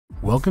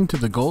Welcome to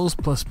the Goals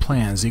Plus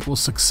Plans Equals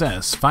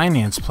Success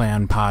Finance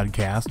Plan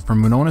podcast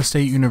from Winona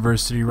State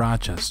University,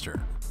 Rochester.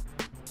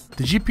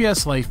 The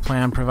GPS Life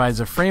Plan provides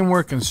a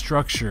framework and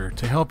structure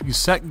to help you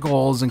set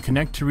goals and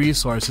connect to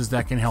resources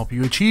that can help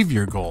you achieve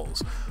your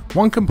goals.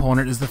 One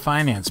component is the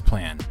finance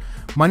plan.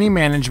 Money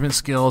management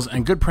skills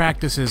and good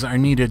practices are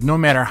needed no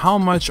matter how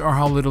much or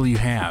how little you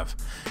have.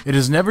 It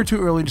is never too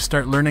early to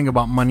start learning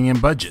about money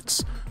and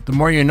budgets. The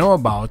more you know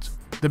about,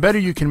 the better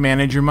you can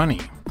manage your money.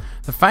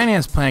 The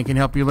finance plan can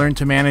help you learn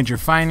to manage your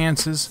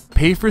finances,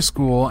 pay for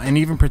school, and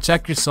even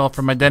protect yourself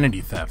from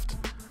identity theft.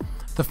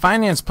 The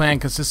finance plan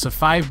consists of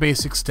 5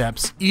 basic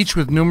steps, each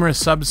with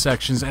numerous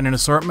subsections and an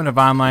assortment of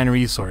online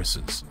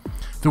resources.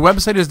 The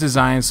website is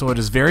designed so it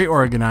is very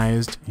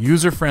organized,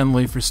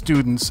 user-friendly for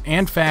students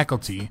and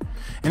faculty,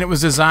 and it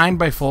was designed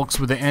by folks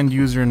with the end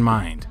user in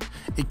mind.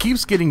 It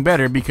keeps getting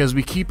better because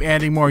we keep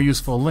adding more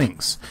useful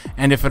links,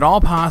 and if at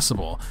all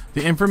possible,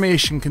 the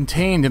information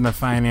contained in the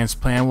finance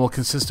plan will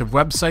consist of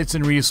websites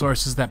and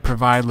resources that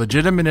provide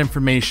legitimate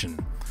information.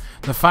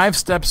 The 5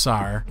 steps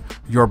are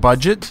your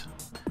budget,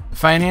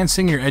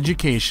 financing your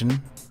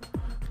education,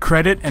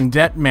 credit and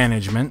debt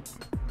management,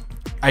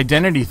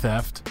 identity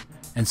theft,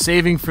 and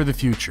saving for the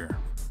future.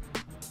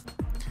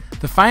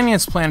 The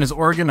finance plan is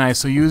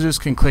organized so users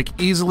can click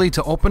easily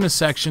to open a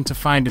section to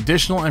find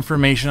additional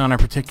information on a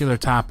particular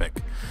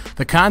topic.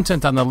 The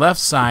content on the left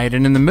side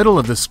and in the middle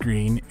of the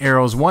screen,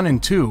 arrows 1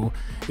 and 2,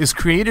 is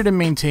created and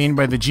maintained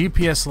by the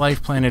GPS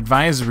Life Plan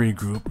Advisory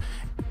Group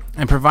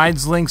and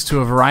provides links to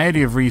a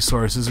variety of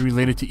resources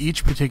related to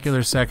each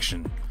particular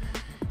section.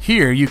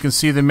 Here you can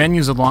see the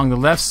menus along the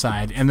left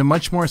side and the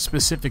much more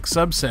specific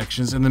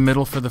subsections in the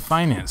middle for the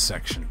finance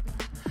section.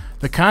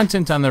 The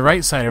content on the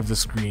right side of the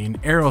screen,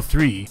 arrow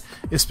 3,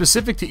 is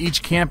specific to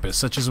each campus,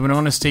 such as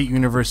Winona State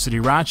University,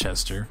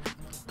 Rochester,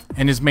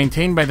 and is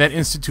maintained by that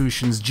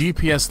institution's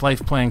GPS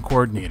Life Plan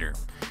coordinator.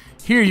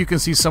 Here you can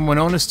see some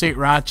Winona State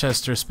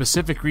Rochester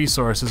specific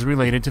resources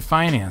related to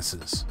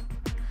finances.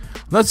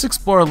 Let's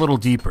explore a little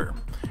deeper.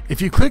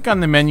 If you click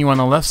on the menu on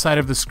the left side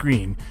of the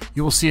screen,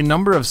 you will see a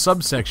number of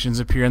subsections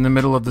appear in the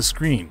middle of the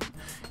screen.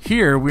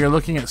 Here we are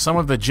looking at some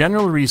of the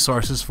general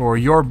resources for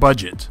your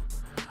budget.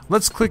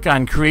 Let's click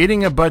on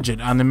Creating a Budget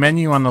on the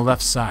menu on the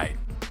left side.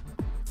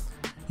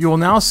 You will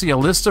now see a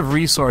list of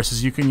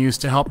resources you can use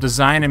to help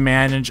design and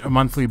manage a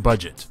monthly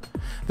budget.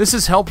 This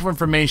is helpful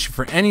information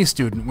for any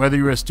student, whether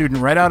you're a student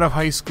right out of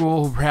high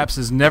school who perhaps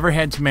has never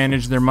had to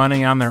manage their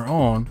money on their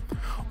own,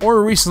 or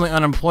a recently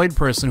unemployed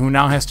person who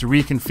now has to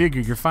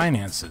reconfigure your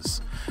finances.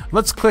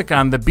 Let's click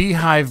on the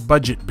Beehive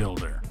Budget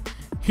Builder.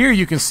 Here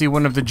you can see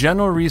one of the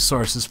general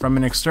resources from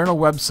an external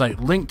website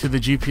linked to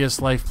the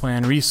GPS Life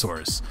Plan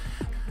resource.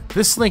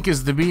 This link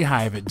is the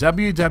Beehive at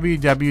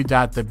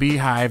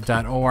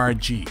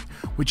www.thebeehive.org,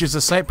 which is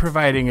a site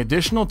providing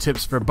additional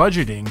tips for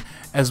budgeting,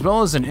 as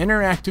well as an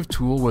interactive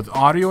tool with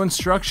audio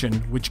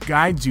instruction which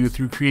guides you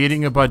through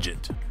creating a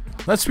budget.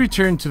 Let's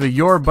return to the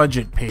Your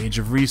Budget page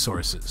of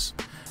resources.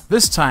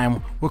 This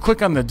time, we'll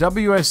click on the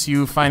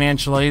WSU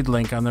Financial Aid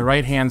link on the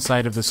right-hand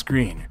side of the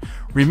screen.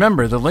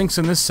 Remember, the links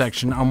in this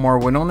section are more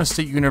Winona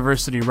State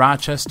University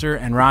Rochester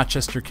and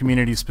Rochester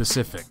community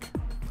specific.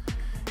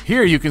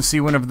 Here you can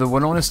see one of the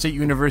Winona State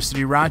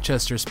University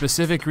Rochester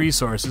specific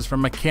resources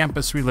from a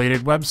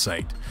campus-related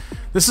website.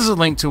 This is a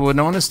link to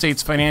Winona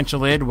State's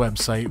financial aid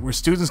website where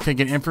students can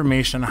get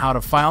information on how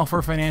to file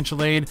for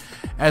financial aid,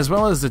 as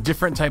well as the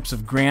different types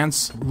of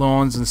grants,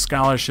 loans, and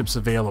scholarships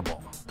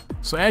available.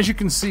 So as you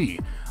can see,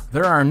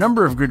 there are a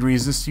number of good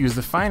reasons to use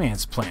the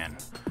finance plan.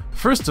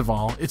 First of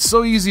all, it's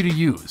so easy to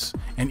use,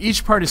 and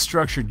each part is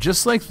structured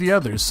just like the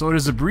others, so it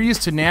is a breeze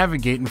to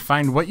navigate and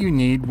find what you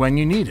need when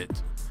you need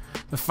it.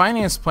 The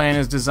finance plan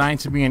is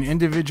designed to be an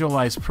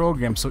individualized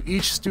program, so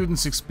each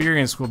student's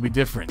experience will be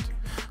different.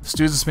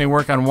 Students may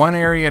work on one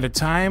area at a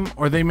time,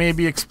 or they may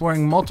be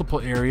exploring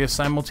multiple areas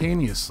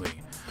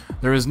simultaneously.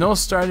 There is no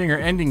starting or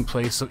ending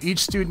place, so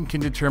each student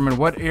can determine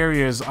what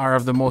areas are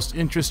of the most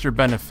interest or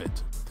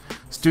benefit.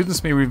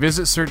 Students may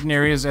revisit certain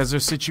areas as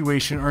their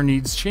situation or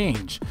needs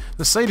change.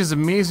 The site is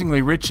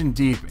amazingly rich and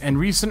deep, and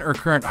recent or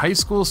current high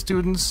school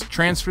students,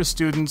 transfer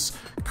students,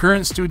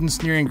 current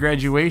students nearing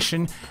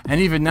graduation, and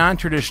even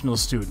non-traditional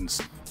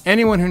students.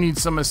 Anyone who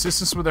needs some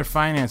assistance with their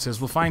finances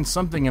will find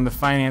something in the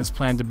finance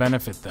plan to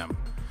benefit them.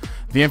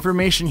 The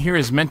information here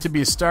is meant to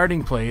be a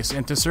starting place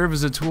and to serve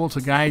as a tool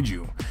to guide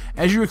you.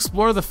 As you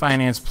explore the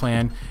finance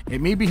plan, it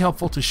may be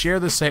helpful to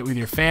share the site with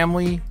your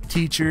family,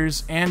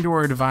 teachers,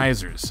 and/or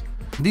advisors.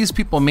 These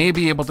people may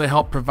be able to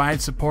help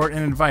provide support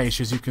and advice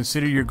as you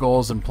consider your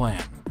goals and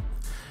plan.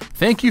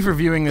 Thank you for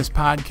viewing this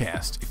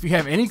podcast. If you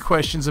have any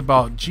questions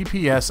about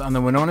GPS on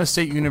the Winona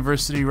State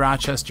University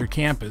Rochester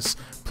campus,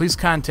 please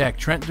contact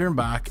Trent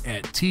Dernbach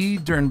at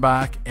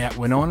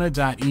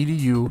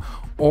tdernbach@winona.edu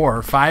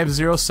or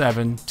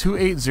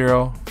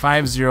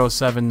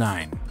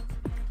 507-280-5079.